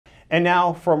And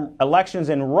now from elections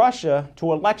in Russia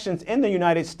to elections in the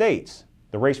United States,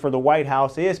 the race for the White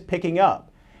House is picking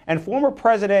up. And former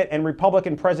president and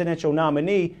Republican presidential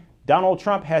nominee Donald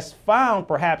Trump has found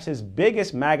perhaps his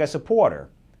biggest MAGA supporter.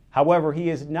 However, he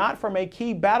is not from a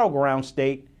key battleground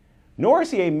state, nor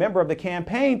is he a member of the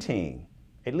campaign team,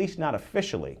 at least not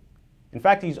officially. In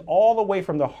fact, he's all the way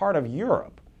from the heart of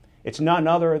Europe. It's none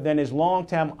other than his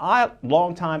longtime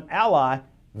ally,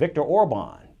 Viktor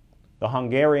Orban. The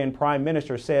Hungarian Prime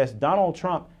Minister says Donald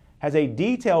Trump has a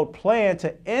detailed plan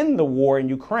to end the war in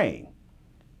Ukraine.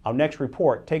 Our next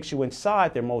report takes you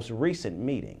inside their most recent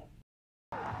meeting.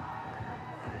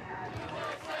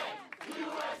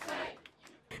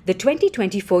 The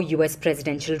 2024 U.S.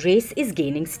 presidential race is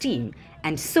gaining steam,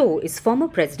 and so is former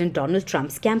President Donald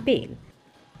Trump's campaign.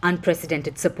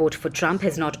 Unprecedented support for Trump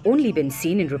has not only been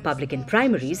seen in Republican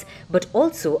primaries, but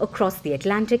also across the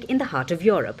Atlantic in the heart of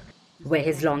Europe, where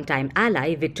his longtime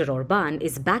ally Viktor Orban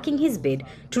is backing his bid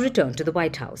to return to the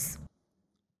White House.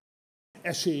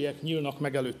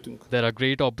 There are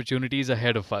great opportunities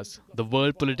ahead of us. The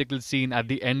world political scene at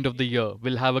the end of the year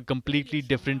will have a completely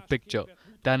different picture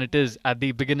than it is at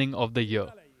the beginning of the year.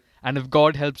 And if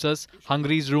God helps us,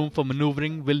 Hungary's room for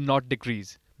maneuvering will not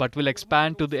decrease, but will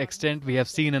expand to the extent we have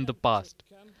seen in the past.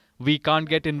 We can't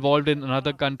get involved in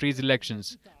another country's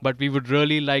elections, but we would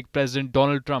really like President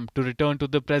Donald Trump to return to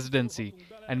the presidency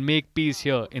and make peace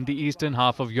here in the eastern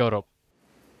half of Europe.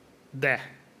 The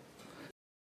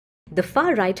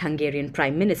far-right Hungarian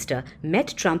Prime Minister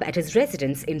met Trump at his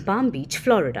residence in Palm Beach,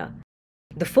 Florida.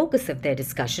 The focus of their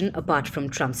discussion, apart from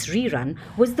Trump's rerun,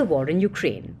 was the war in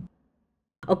Ukraine.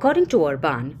 According to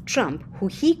Orban, Trump, who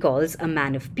he calls a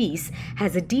man of peace,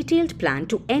 has a detailed plan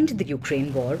to end the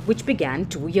Ukraine war, which began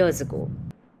 2 years ago.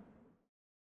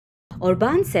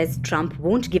 Orban says Trump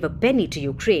won't give a penny to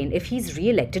Ukraine if he's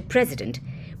re-elected president,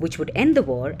 which would end the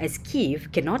war as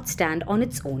Kyiv cannot stand on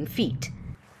its own feet.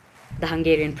 The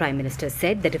Hungarian Prime Minister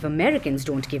said that if Americans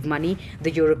don't give money,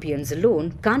 the Europeans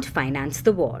alone can't finance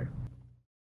the war.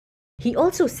 He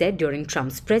also said during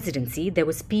Trump's presidency there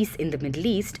was peace in the Middle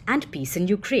East and peace in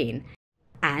Ukraine,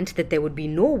 and that there would be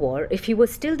no war if he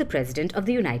was still the President of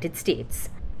the United States.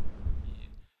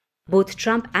 Both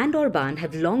Trump and Orban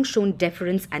have long shown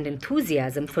deference and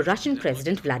enthusiasm for Russian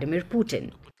President Vladimir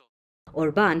Putin.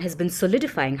 Orban has been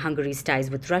solidifying Hungary's ties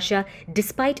with Russia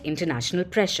despite international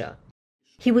pressure.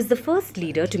 He was the first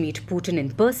leader to meet Putin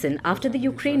in person after the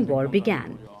Ukraine war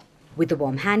began. With a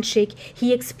warm handshake,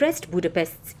 he expressed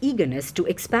Budapest's eagerness to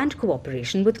expand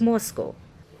cooperation with Moscow.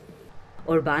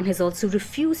 Orban has also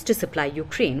refused to supply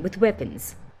Ukraine with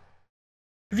weapons.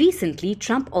 Recently,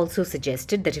 Trump also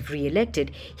suggested that if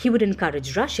re-elected, he would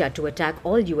encourage Russia to attack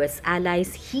all US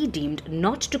allies he deemed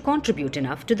not to contribute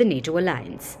enough to the NATO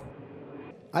alliance.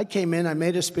 I came in, I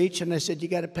made a speech, and I said, you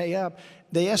got to pay up.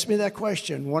 They asked me that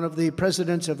question. One of the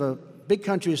presidents of a big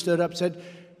country stood up and said,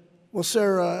 well,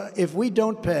 sir, if we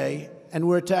don't pay and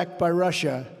we're attacked by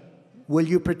Russia, will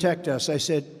you protect us? I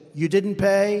said, you didn't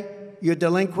pay? You're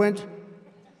delinquent?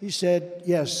 He said,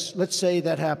 yes, let's say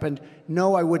that happened.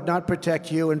 No, I would not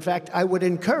protect you. In fact, I would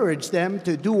encourage them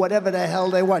to do whatever the hell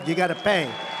they want. You got to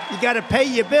pay. You got to pay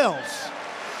your bills.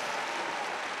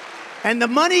 And the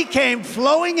money came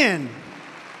flowing in.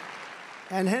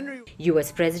 And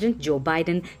US President Joe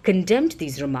Biden condemned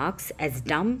these remarks as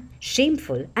dumb,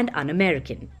 shameful, and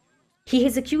un-American. He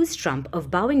has accused Trump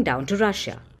of bowing down to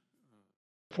Russia.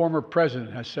 The former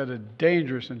president has sent a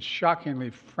dangerous and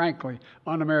shockingly, frankly,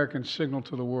 un-American signal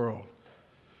to the world.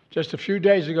 Just a few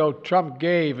days ago, Trump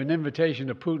gave an invitation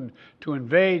to Putin to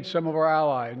invade some of our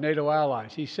allies, NATO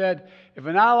allies. He said if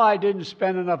an ally didn't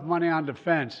spend enough money on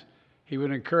defense, he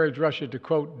would encourage Russia to,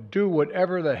 quote, do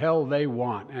whatever the hell they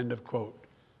want, end of quote.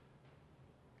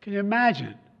 Can you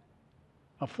imagine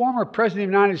a former president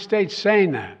of the United States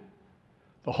saying that?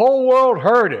 The whole world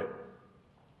heard it.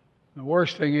 The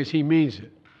worst thing is he means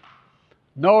it.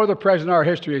 No other president in our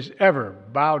history has ever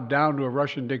bowed down to a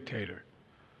Russian dictator.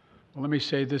 Well, let me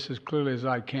say this as clearly as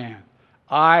I can.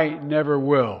 I never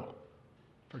will.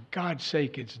 For God's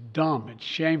sake, it's dumb, it's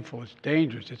shameful, it's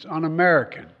dangerous, it's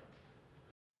un-American.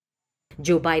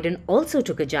 Joe Biden also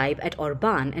took a jibe at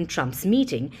Orban and Trump's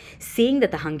meeting, saying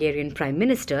that the Hungarian Prime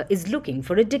Minister is looking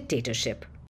for a dictatorship.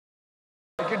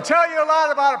 I can tell you a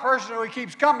lot about a person who he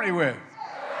keeps company with.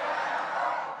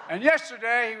 And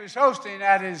yesterday he was hosting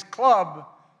at his club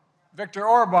Viktor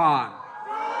Orban,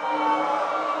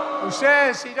 who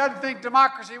says he doesn't think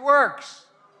democracy works.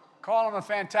 Call him a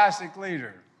fantastic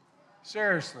leader.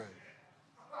 Seriously.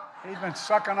 He's been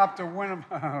sucking up to win him.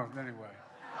 Anyway.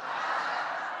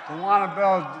 They want to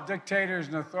build dictators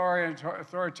and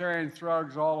authoritarian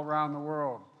thugs all around the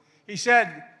world. He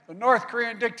said the North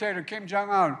Korean dictator Kim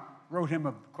Jong-un wrote him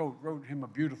a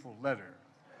beautiful letter.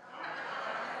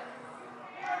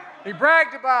 He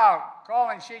bragged about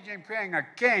calling Xi Jinping a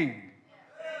king.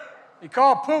 He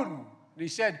called Putin, and he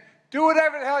said, do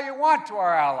whatever the hell you want to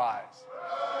our allies.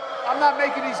 I'm not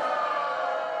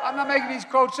making these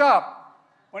quotes up.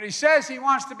 When he says he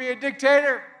wants to be a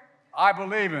dictator, I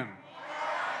believe him.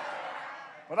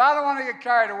 But I don't want to get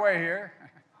carried away here.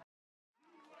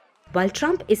 While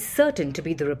Trump is certain to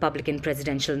be the Republican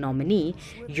presidential nominee,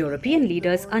 European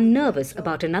leaders are nervous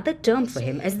about another term for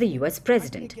him as the US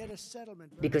president,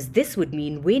 because this would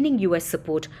mean waning US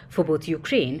support for both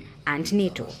Ukraine and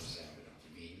NATO.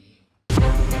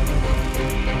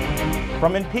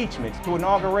 From impeachments to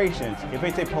inaugurations, if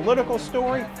it's a political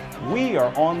story, we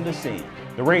are on the scene.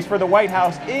 The race for the White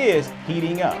House is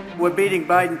heating up. We're beating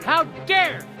Biden. How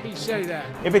dare he say that?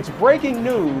 If it's breaking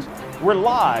news, we're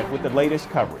live with the latest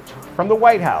coverage. From the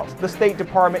White House, the State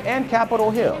Department, and Capitol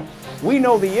Hill, we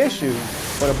know the issues,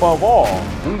 but above all,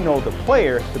 we know the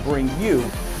players to bring you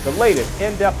the latest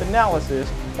in-depth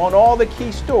analysis on all the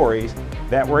key stories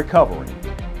that we're covering.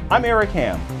 I'm Eric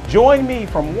Ham. Join me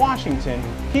from Washington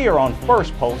here on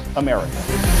Firstpost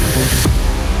America.